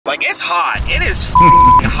Like, it's hot. It is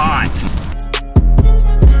hot.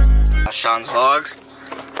 Shawn's vlogs.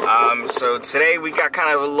 So today we got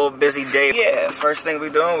kind of a little busy day. Yeah, first thing we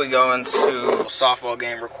doing, we going to softball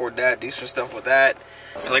game, record that, do some stuff with that.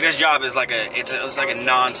 Like, this job is like it's like a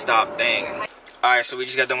non-stop thing. Alright, so we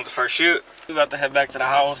just got done with the first shoot. We about to head back to the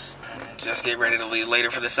house. Just get ready to leave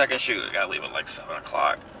later for the second shoot. I gotta leave at like 7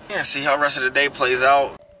 o'clock. Yeah, see how the rest of the day plays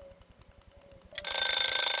out.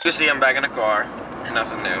 You see I'm back in the car.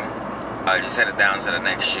 Nothing new. I just headed down to the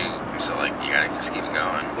next shoot. So like, you gotta just keep it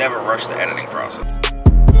going. Never rush the editing process.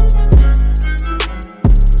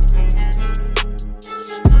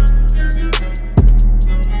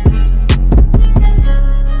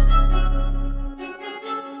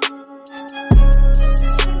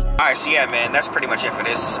 Alright, so yeah, man, that's pretty much it for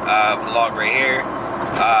this vlog right here.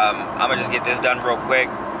 I'm gonna just get this done real quick,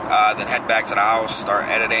 then head back to the house, start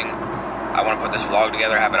editing. I want to put this vlog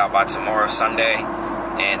together, have it out by tomorrow, Sunday,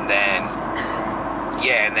 and then,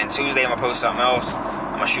 yeah, and then Tuesday I'm gonna post something else.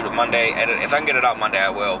 I'm gonna shoot it Monday, edit. If I can get it out Monday, I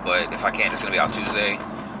will, but if I can't, it's gonna be out Tuesday.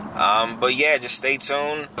 But yeah, just stay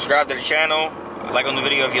tuned. Subscribe to the channel, like on the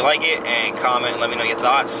video if you like it, and comment, let me know your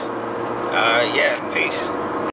thoughts. Yeah, peace.